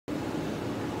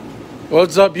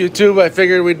What's up, YouTube? I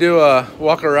figured we'd do a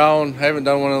walk around. I haven't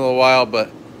done one in a little while, but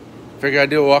figured I'd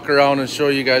do a walk around and show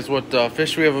you guys what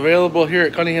fish we have available here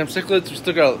at Cunningham Cichlids. We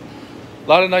still got a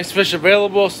lot of nice fish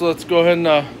available, so let's go ahead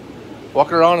and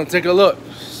walk around and take a look.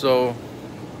 So,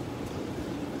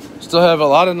 still have a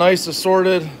lot of nice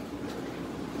assorted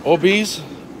OBs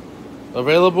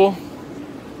available.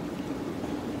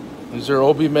 These are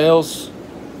OB males.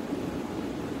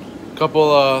 A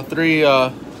couple, three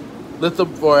litho,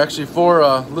 or actually four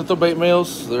lithobait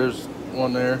males. There's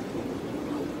one there.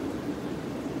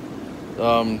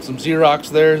 Some Xerox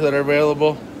there that are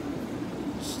available.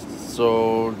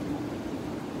 So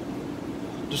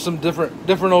just some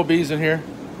different OBs in here.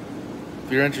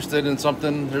 If you're interested in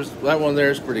something, there's that one there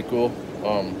is pretty cool.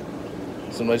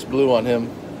 Some nice blue on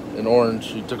him and orange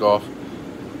he took off.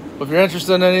 But if you're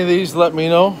interested in any of these, let me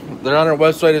know. They're on our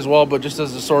website as well, but just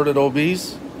as assorted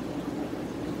OBs.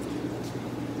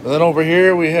 And then over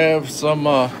here we have some,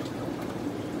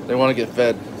 they want to get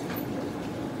fed.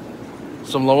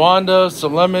 Some Lawandas,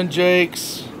 some Lemon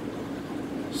Jakes,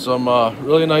 some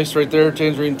really nice right there,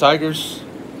 Tangerine Tigers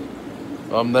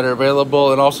that are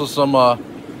available, and also some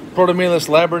Protomelus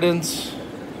Labradins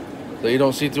that you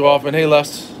don't see too often. Hey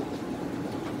Les.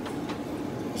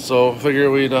 So figure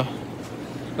we'd,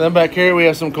 then back here we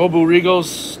have some Kobu Regals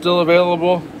still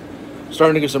available.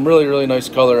 Starting to get some really nice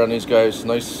color on these guys.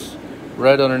 Nice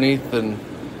red underneath, and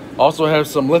also have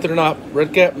some Lithernop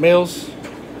redcap males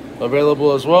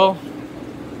available as well.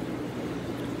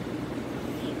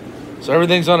 So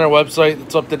everything's on our website.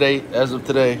 It's up to date as of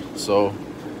today. So,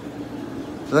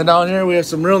 and then down here we have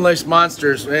some real nice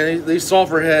monsters, man. These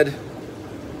sulfur head.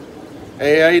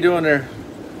 Hey, how you doing there,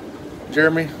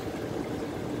 Jeremy?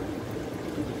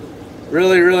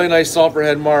 Really nice sulfur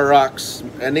head Mar rocks,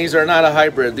 and these are not a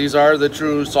hybrid. These are the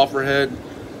true sulfur head.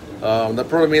 The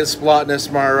Protomelus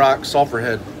splotnus Mar rock sulfur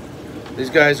head.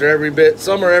 These guys are every bit,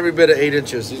 some are every bit of 8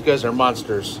 inches. These guys are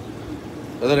monsters.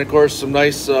 And then of course some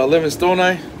nice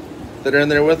Livingstoni that are in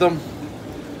there with them.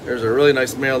 There's a really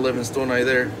nice male Livingstoni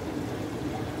there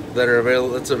that are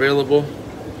available.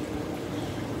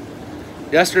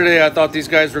 Yesterday I thought these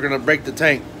guys were gonna break the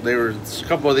tank. They were, a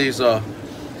couple of these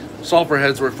sulfur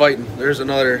heads were fighting. There's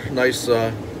another nice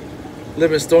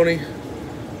Livingstoni.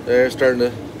 They're starting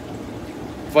to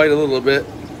fight a little bit.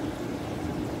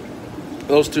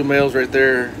 Those two males right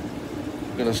there are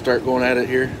gonna start going at it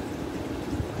here.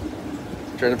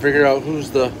 Trying to figure out who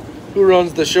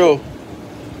runs the show.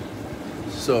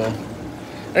 So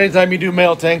anytime you do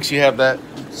male tanks, you have that.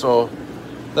 So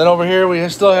then over here we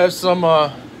still have some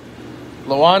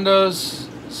Lawandas,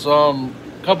 some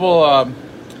couple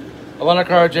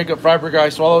Alanacar Jacob Fiberguy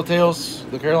Swallowtails,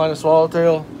 the Carolina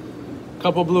Swallowtail,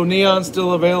 couple blue neons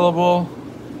still available,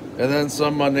 and then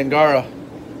some Ningara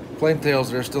Flametails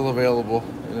that are still available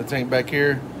in the tank back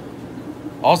here.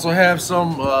 Also have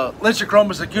some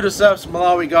Lynchochromis Acuticeps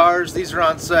Malawi Gars. These are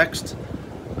unsexed.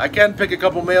 I can pick a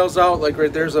couple males out, like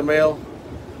right there's a male.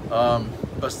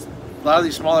 But a lot of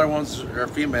these smaller ones are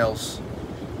females.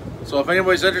 So if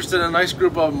anybody's interested in a nice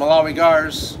group of Malawi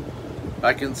Gars,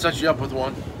 I can set you up with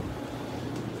one.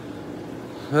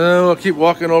 We'll keep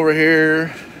walking over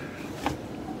here.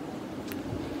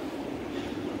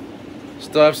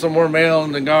 Still have some more male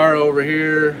Ningara over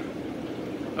here.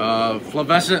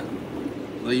 Flavescent,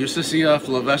 the Eucisia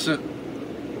flavescent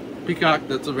peacock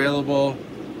that's available.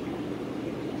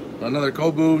 Another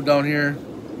Kobu down here.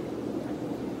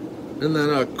 And then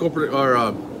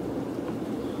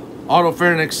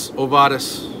Autopharynx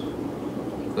ovatus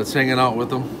that's hanging out with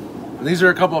them. And these are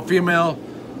a couple of female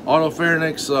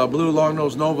Autopharynx blue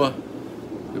longnose nova.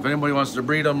 If anybody wants to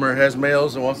breed them or has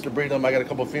males and wants to breed them, I got a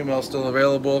couple of females still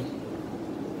available.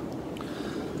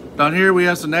 Down here we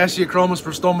have some Nasciachromis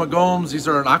Prostoma gomes. These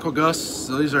are an Aquagus,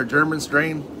 so these are German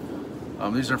strain.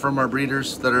 These are from our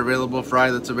breeders that are available,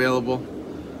 fry that's available.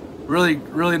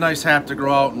 Really nice hap to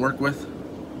grow out and work with.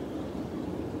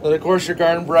 And of course your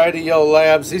garden variety yellow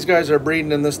labs. These guys are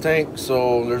breeding in this tank,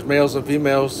 so there's males and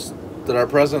females that are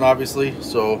present obviously.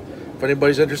 So if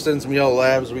anybody's interested in some yellow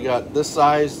labs, we got this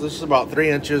size. This is about 3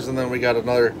 inches, and then we got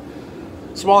another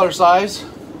smaller size.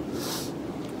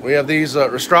 We have these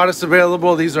Rostratus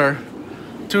available. These are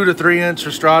 2 to 3 inch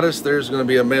Rostratus. There's going to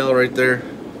be a male right there.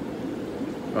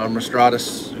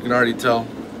 Rostratus, you can already tell.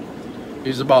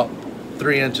 He's about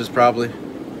 3 inches probably.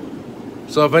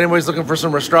 So if anybody's looking for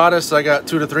some Rostratus, I got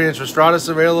 2 to 3 inch Rostratus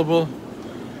available.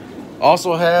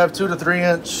 Also have 2 to 3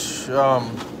 inch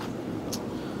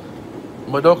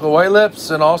Madoka White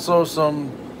Lips, and also some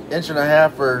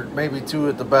 1.5 inch or maybe 2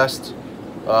 at the best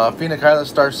Phoenix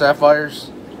Star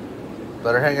Sapphires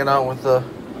that are hanging out with the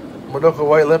Madoka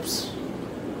White Lips.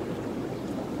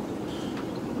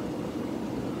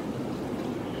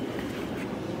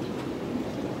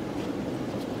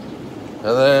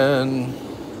 And then,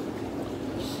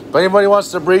 if anybody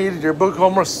wants to breed your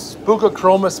Bucochroma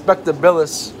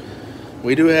spectabilis,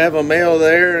 we do have a male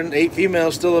there and 8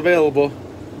 females still available.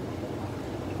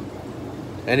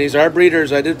 And these are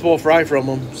breeders. I did pull fry from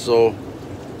them, so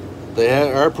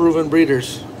they are proven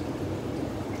breeders.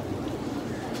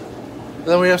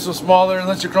 Then we have some smaller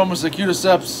Lynchochromis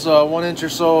acuticeps, 1 inch or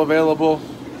so available.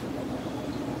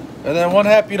 And then one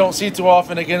hap you don't see too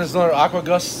often, again, is another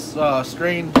aquagus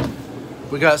strain.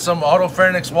 We got some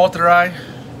Autopharynx walteri.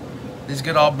 These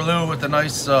get all blue with a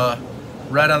nice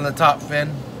red on the top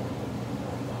fin.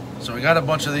 So we got a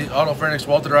bunch of the Autopharynx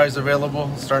walteris available.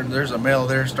 There's a male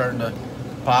there starting to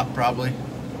pop probably.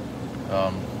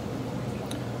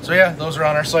 So yeah, those are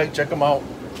on our site. Check them out.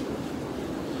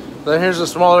 Then here's the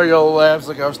smaller yellow labs.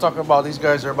 Like I was talking about, these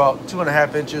guys are about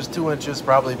 2.5 inches, 2 inches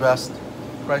probably best,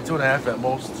 probably 2.5 at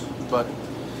most. But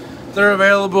they're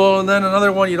available. And then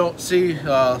another one you don't see,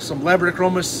 some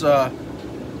Labradochromis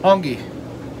hongi.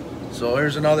 So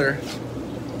here's another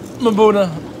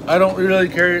Mbuna. I don't really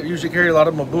usually carry a lot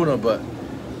of Mbuna, but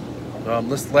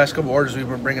this last couple orders we've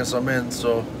been bringing some in.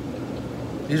 So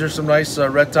these are some nice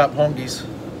red top hongis.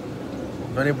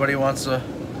 If anybody wants a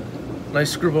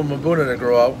nice group of Mbuna to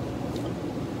grow out.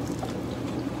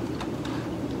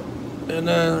 And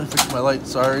then I fix my light,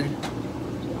 sorry.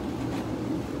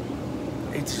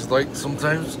 Hate these lights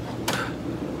sometimes.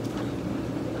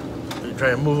 I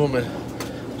try and move them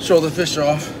and show the fish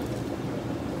off.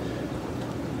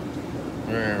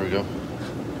 There we go.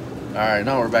 Alright,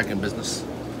 now we're back in business.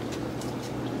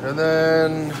 And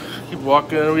then keep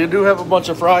walking. We do have a bunch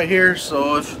of fry here,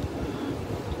 so if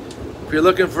you're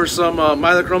looking for some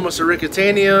Mylachromis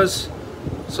auricutanias,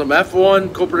 some F1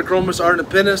 Copridochromis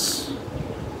arnipinus,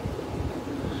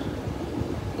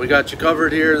 we got you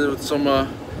covered here with some, and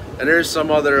there's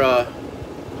some other,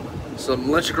 some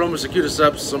Lynchochromis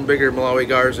acuticeps, some bigger Malawi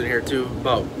gars in here too,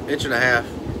 about 1.5 inches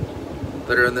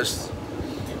that are in this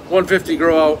 150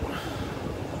 grow out.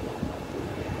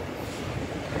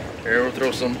 Here, we'll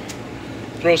throw some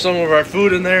of our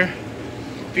food in there.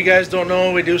 If you guys don't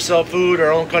know, we do sell food,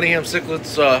 our own Cunningham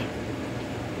Cichlids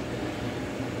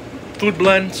food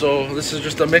blend. So this is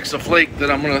just a mix of flake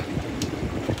that I'm gonna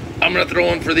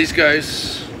throw in for these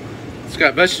guys. It's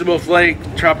got vegetable flake,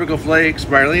 tropical flake,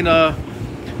 spirulina,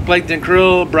 plankton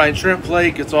krill, brine shrimp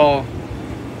flake. It's all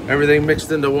everything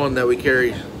mixed into one that we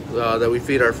carry, that we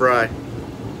feed our fry.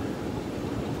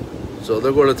 So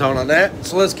they'll go to town on that.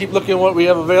 So let's keep looking at what we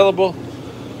have available.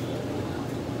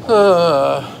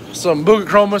 Some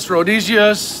Bucochroma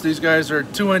rhodesias. These guys are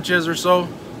 2 inches or so,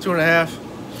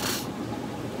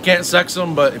 2.5. Can't sex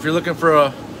them, but if you're looking for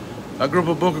a group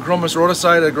of Bucochroma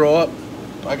rhodesi to grow up,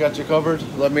 I got you covered.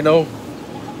 Let me know.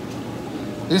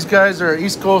 These guys are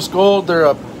East Coast Gold. They're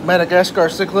a Madagascar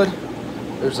cichlid.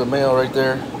 There's a male right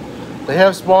there. They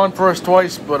have spawned for us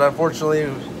twice, but unfortunately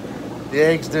the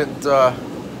eggs didn't, I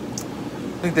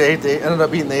think they ended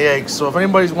up eating the eggs. So if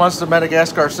anybody wants the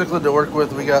Madagascar cichlid to work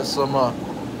with, we got some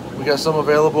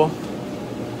available.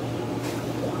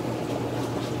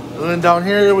 And then down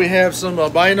here we have some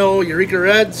albino Eureka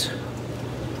Reds.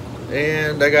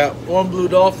 And I got one blue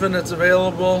dolphin that's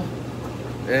available.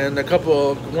 And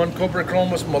one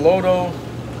Copridochromis Maloto.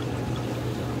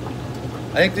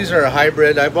 I think these are a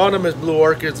hybrid. I bought them as blue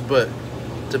orchids, but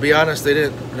to be honest,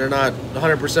 they're not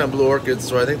 100% blue orchids,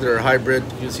 so I think they're a hybrid.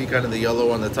 You can see kind of the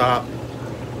yellow on the top.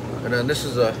 And then this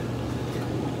is a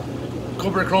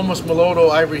Copridochromis Maloto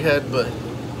ivory head, but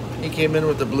he came in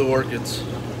with the blue orchids.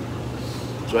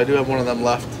 So I do have one of them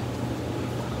left.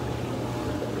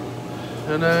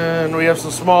 And then we have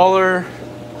some smaller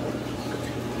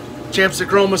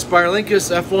Champsichromis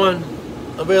spiralincus F1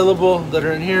 available that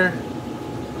are in here.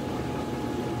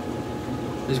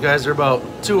 These guys are about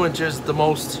 2 inches at the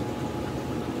most.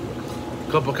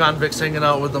 A couple convicts hanging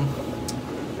out with them.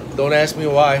 Don't ask me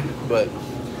why, but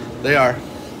they are.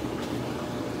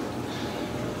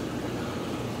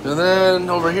 And then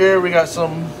over here we got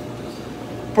some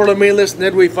Portomelis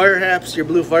Nedwi fire haps, your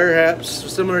blue fire haps,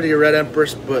 similar to your red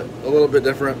empress, but a little bit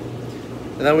different.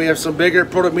 And then we have some bigger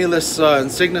Portomelis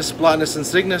insignis, Plotinus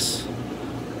insignis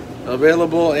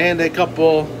available, and a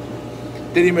couple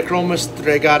Didymachromis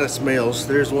strigatus males.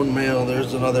 There's one male,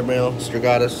 there's another male,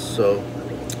 strigatus. So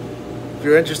if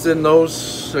you're interested in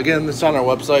those, again, it's on our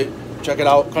website. Check it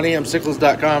out,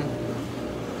 cunninghamcichlids.com.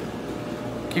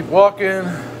 Keep walking.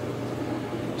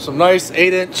 Some nice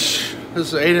 8-inch, this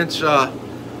is an 8-inch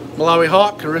Malawi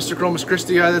hawk, Aristochromis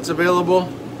christii that's available,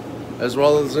 as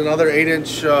well as another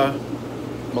 8-inch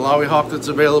Malawi hawk that's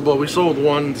available. We sold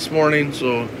one this morning,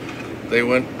 so they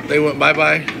went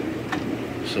bye-bye.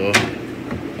 So,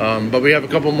 but we have a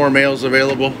couple more males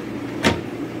available.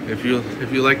 if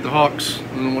you like the hawks.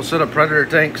 And we'll set up predator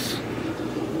tanks.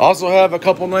 Also have a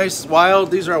couple nice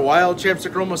wild. These are wild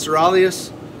Champsichroma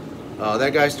cerealis.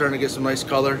 That guy's starting to get some nice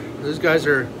color. These guys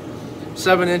are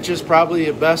 7 inches probably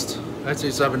at best. I'd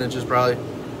say 7 inches probably.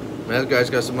 That guy's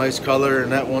got some nice color,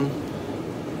 and that one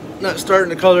not starting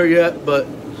to color yet, but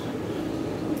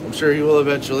I'm sure he will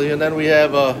eventually. And then we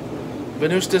have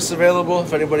Venustus available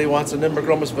if anybody wants a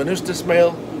Nimbochromis venustus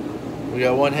male. We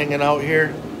got one hanging out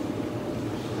here.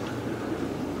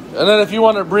 And then if you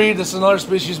want to breed, this is another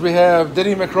species we have,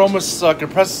 Didymachromis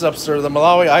capriciceps, or the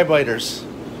Malawi eye biters.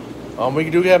 We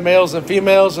do have males and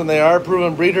females, and they are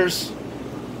proven breeders.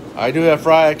 I do have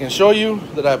fry I can show you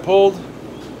that I pulled.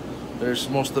 There's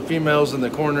most of the females in the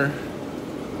corner,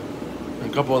 and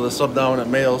a couple of the subdominant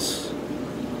males.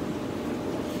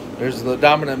 There's the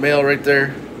dominant male right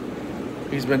there.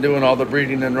 He's been doing all the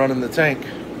breeding and running the tank.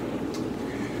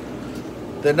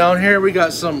 Then down here we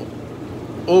got some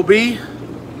OB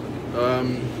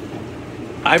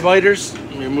eye biters.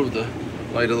 Let me move the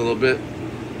light a little bit.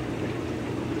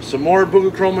 Some more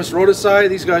Bugochromis rhodoci.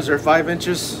 These guys are 5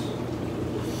 inches.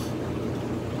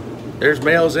 There's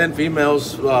males and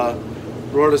females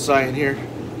rhodoci in here.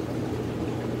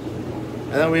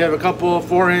 And then we have a couple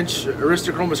 4-inch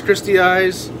Aristochromis Christi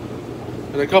eyes,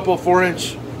 and a couple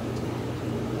 4-inch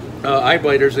eye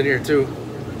biters in here too.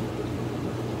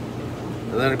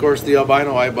 And then of course the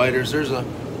albino eye biters. There's a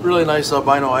really nice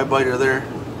albino eye biter there.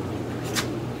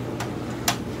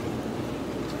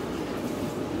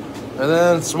 And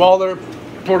then smaller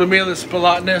Protomylus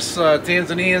pilotinus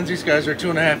Tanzanians. These guys are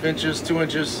 2.5 inches, 2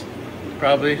 inches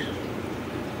probably.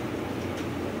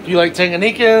 If you like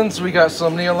Tanganyikans, we got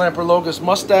some Neolamprologus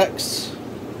mustax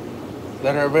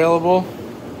that are available.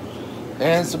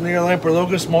 And some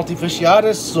Neolamprologus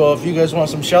multifisciatus. So if you guys want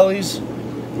some shellies,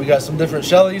 we got some different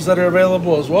shellies that are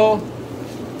available as well.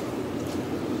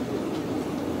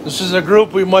 This is a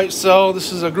group we might sell.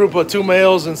 This is a group of 2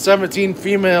 males and 17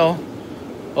 female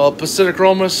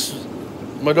Psittacochromis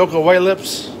Madoka white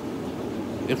lips.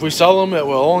 If we sell them, it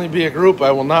will only be a group.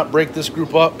 I will not break this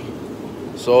group up.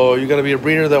 So you got to be a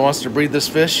breeder that wants to breed this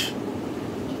fish.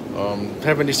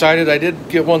 Haven't decided. I did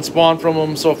get one spawn from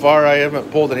them so far. I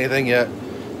haven't pulled anything yet.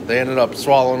 They ended up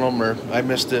swallowing them, or I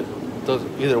missed it.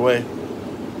 Either way.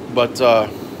 But so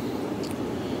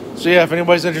yeah, if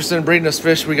anybody's interested in breeding this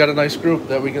fish, we got a nice group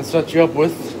that we can set you up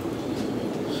with.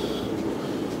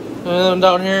 And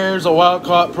down here is a wild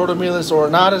caught Protomylus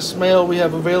ornatus male we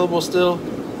have available still.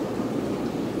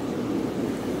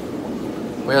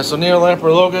 We have some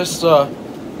Neolamprologus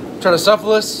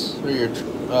Tretocephalus, or your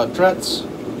trets.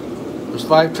 There's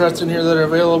 5 trets in here that are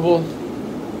available.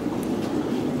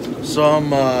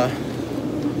 Some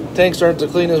tanks aren't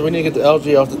as clean as we need to get the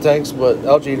algae off the tanks, but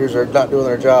algae eaters are not doing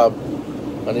their job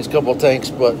on these couple tanks.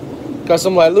 But got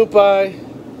some Lilupi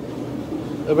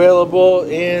available,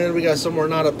 and we got some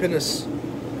Ornata pinus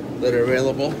that are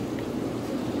available.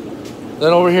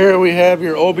 Then over here we have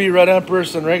your OB Red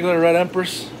Empress and regular Red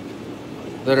Empress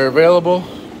that are available.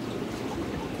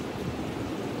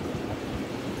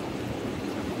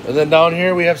 And then down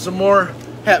here we have some more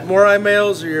Hatmori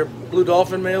males, or your blue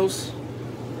dolphin males.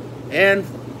 And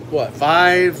what,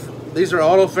 5? These are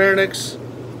Autopharynx,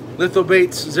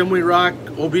 Lithobates, Zimwe Rock,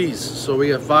 OBs. So we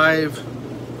have 5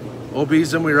 OB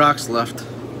Zimwe Rocks left.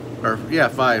 Or yeah,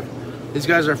 5. These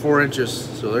guys are 4 inches.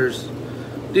 So there's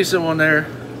a decent one there.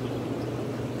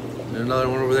 And another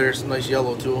one over there, some nice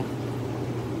yellow too.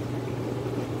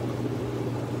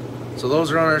 So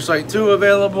those are on our site too,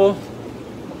 available.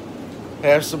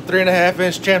 Have some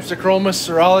 3.5-inch Champsichroma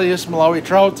cerealis Malawi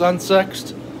trouts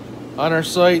unsexed on our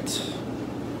site.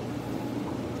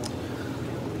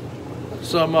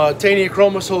 Some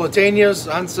Taniachromis holotanias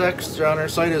unsexed are on our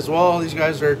site as well. These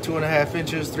guys are 2.5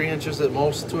 inches, 3 inches at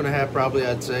most, 2.5 probably,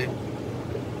 I'd say.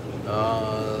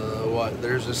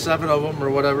 There's a 7 of them or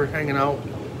whatever hanging out.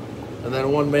 And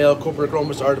then one male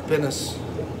Coprachromis artipinus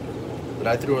that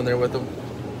I threw in there with them.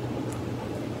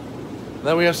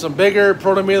 Then we have some bigger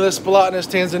Protomylus pilotinus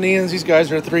Tanzanians. These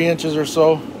guys are 3 inches or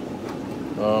so.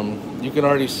 You can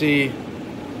already see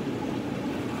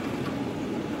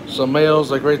some males,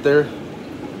 like right there.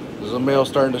 There's a male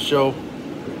starting to show.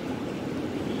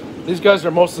 These guys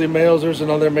are mostly males. There's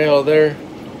another male there.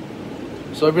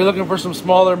 So if you're looking for some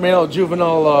smaller male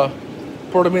juvenile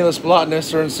Protomylus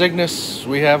pilotinus or insignis,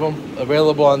 we have them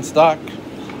available on stock.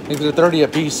 I think they're 30 a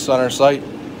piece on our site.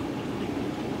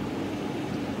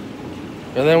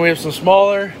 And then we have some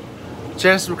smaller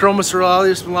Champsichroma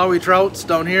cerealis Malawi trouts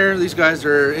down here. These guys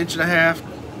are 1.5 inches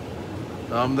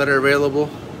that are available.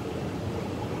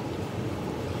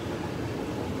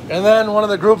 And then one of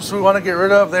the groups we want to get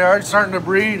rid of, they are starting to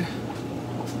breed.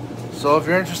 So if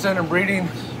you're interested in breeding,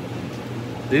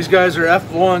 these guys are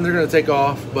F1, they're gonna take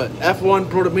off, but F1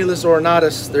 Protomilus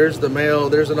ornatus, there's the male,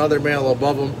 there's another male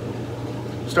above them.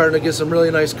 Starting to get some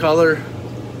really nice color.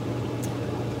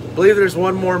 I believe there's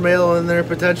one more male in there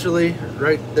potentially,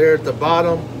 right there at the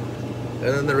bottom, and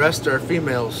then the rest are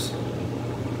females.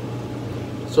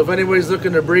 So if anybody's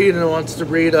looking to breed and wants to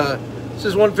breed, this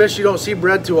is one fish you don't see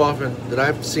bred too often that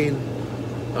I've seen.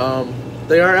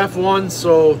 They are F1,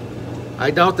 so I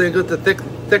doubt they get the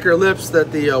thicker lips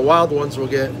that the wild ones will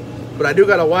get. But I do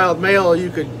got a wild male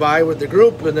you could buy with the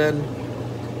group, and then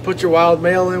put your wild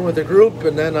male in with the group,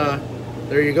 and then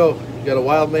there you go. You got a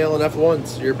wild male and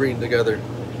F1s you're breeding together.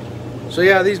 So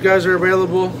yeah, these guys are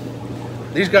available.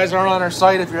 These guys aren't on our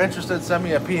site. If you're interested, send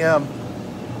me a PM,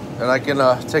 and I can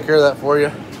take care of that for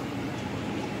you.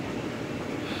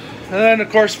 And then of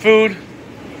course food.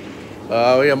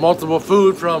 We have multiple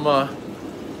food from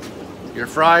your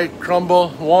fried crumble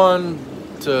 1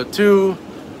 to 2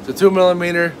 to 2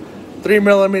 millimeter, 3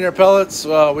 millimeter pellets.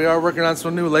 We are working on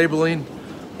some new labeling.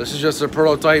 This is just a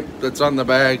prototype that's on the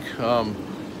bag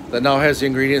that now has the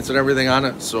ingredients and everything on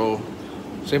it. So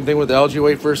same thing with the algae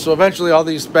wafers. So eventually all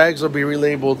these bags will be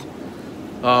relabeled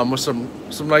with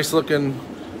some nice looking,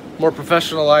 more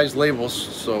professionalized labels.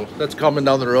 So that's coming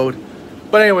down the road.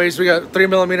 But anyways, we got 3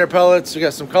 millimeter pellets. We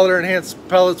got some color enhanced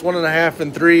pellets, 1.5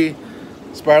 and 3.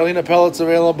 Spirulina pellets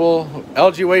available.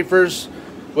 Algae wafers,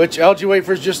 which algae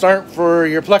wafers just aren't for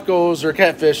your plecos or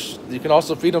catfish. You can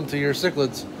also feed them to your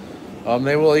cichlids.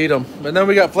 They will eat them. And then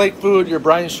we got flake food, your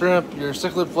brine shrimp, your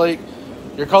cichlid flake,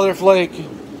 your color flake.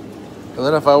 And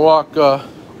then if I walk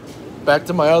back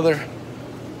to my other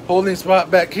holding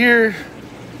spot back here,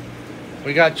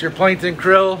 we got your plankton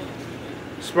krill,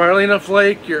 spirulina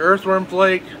flake, your earthworm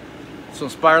flake, some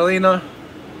spirulina,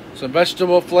 some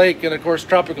vegetable flake, and of course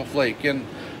tropical flake. And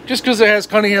just because it has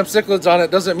Cunningham Cichlids on it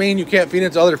doesn't mean you can't feed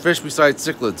it to other fish besides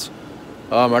cichlids.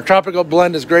 Our tropical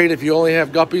blend is great if you only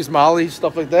have guppies, mollies,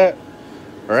 stuff like that,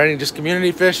 or any just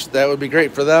community fish. That would be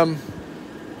great for them.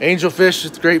 Angelfish,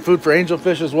 it's great food for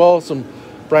angelfish as well. Some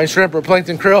brine shrimp or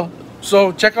plankton krill.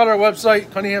 So check out our website,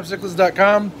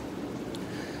 cunninghamcichlids.com.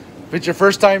 If it's your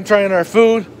first time trying our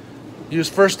food, use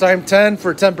first time 10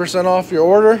 for 10% off your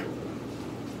order.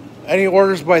 Any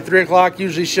orders by 3 o'clock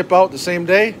usually ship out the same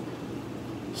day.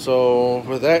 So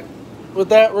with that,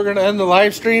 we're gonna end the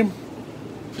live stream.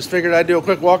 Just figured I'd do a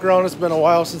quick walk around. It's been a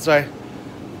while since I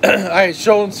had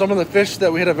shown some of the fish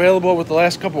that we had available with the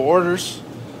last couple orders.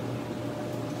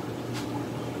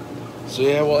 So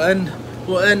yeah, we'll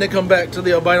end and come back to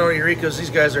the albino eureka's. These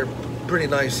guys are pretty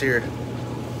nice here.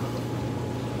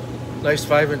 Nice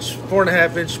 5-inch,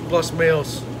 4.5 inch plus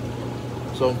males.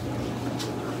 So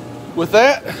with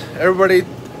that, everybody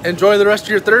enjoy the rest of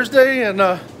your Thursday, and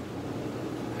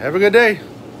have a good day.